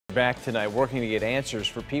Back tonight working to get answers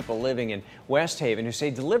for people living in West Haven who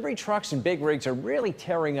say delivery trucks and big rigs are really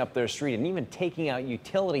tearing up their street and even taking out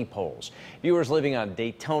utility poles. Viewers living on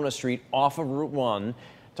Daytona Street off of Route 1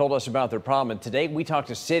 told us about their problem, and today we talked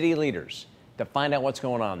to city leaders to find out what's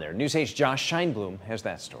going on there. News 8's Josh Scheinblum has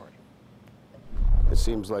that story. It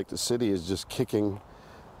seems like the city is just kicking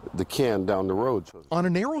the can down the road. On a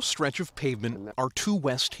narrow stretch of pavement are two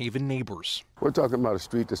West Haven neighbors. We're talking about a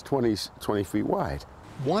street that's 20 feet wide.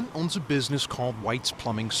 One owns a business called White's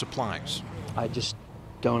Plumbing Supplies. I just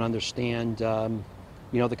don't understand,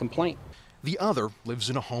 the complaint. The other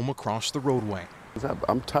lives in a home across the roadway.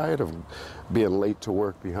 I'm tired of being late to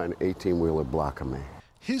work behind an 18-wheeler blocking me.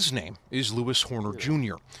 His name is Louis Horner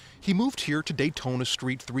Jr. He moved here to Daytona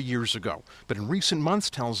Street 3 years ago, but in recent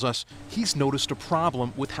months tells us he's noticed a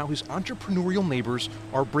problem with how his entrepreneurial neighbors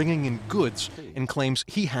are bringing in goods and claims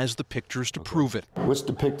he has the pictures to prove it. What's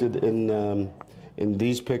depicted in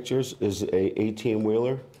these pictures is a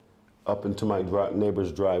 18-wheeler up into my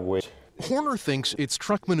neighbor's driveway. Horner thinks it's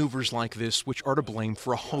truck maneuvers like this which are to blame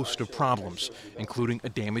for a host of problems, including a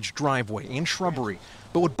damaged driveway and shrubbery.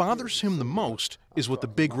 But what bothers him the most is what the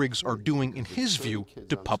big rigs are doing, in his view,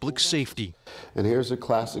 to public safety. And here's a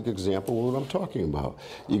classic example of what I'm talking about.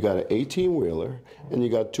 You got an 18-wheeler and you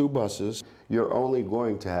got two buses. You're only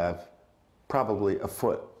going to have probably a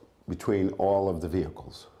foot between all of the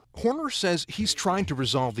vehicles. Horner says he's trying to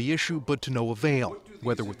resolve the issue, but to no avail,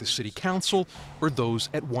 whether with the city council or those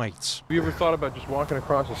at White's. Have you ever thought about just walking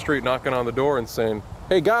across the street, knocking on the door and saying,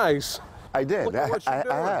 "Hey guys"? I did.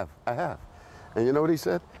 I have. And you know what he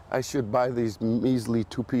said? I should buy these measly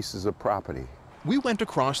 2 pieces of property. We went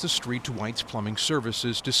across the street to White's Plumbing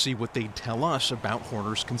Services to see what they'd tell us about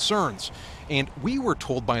Horner's concerns. And we were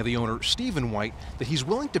told by the owner, Stephen White, that he's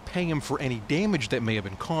willing to pay him for any damage that may have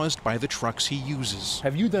been caused by the trucks he uses.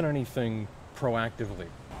 Have you done anything proactively?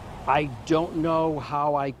 I don't know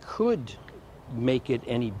how I could make it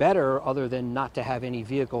any better other than not to have any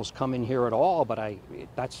vehicles come in here at all, but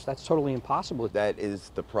that's totally impossible. That is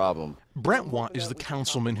the problem. Brent Watt is the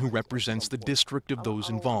councilman who represents the district of those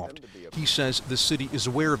involved. He says the city is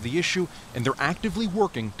aware of the issue and they're actively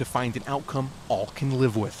working to find an outcome all can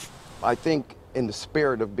live with. I think in the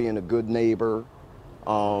spirit of being a good neighbor,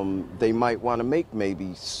 they might want to make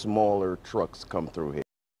maybe smaller trucks come through here.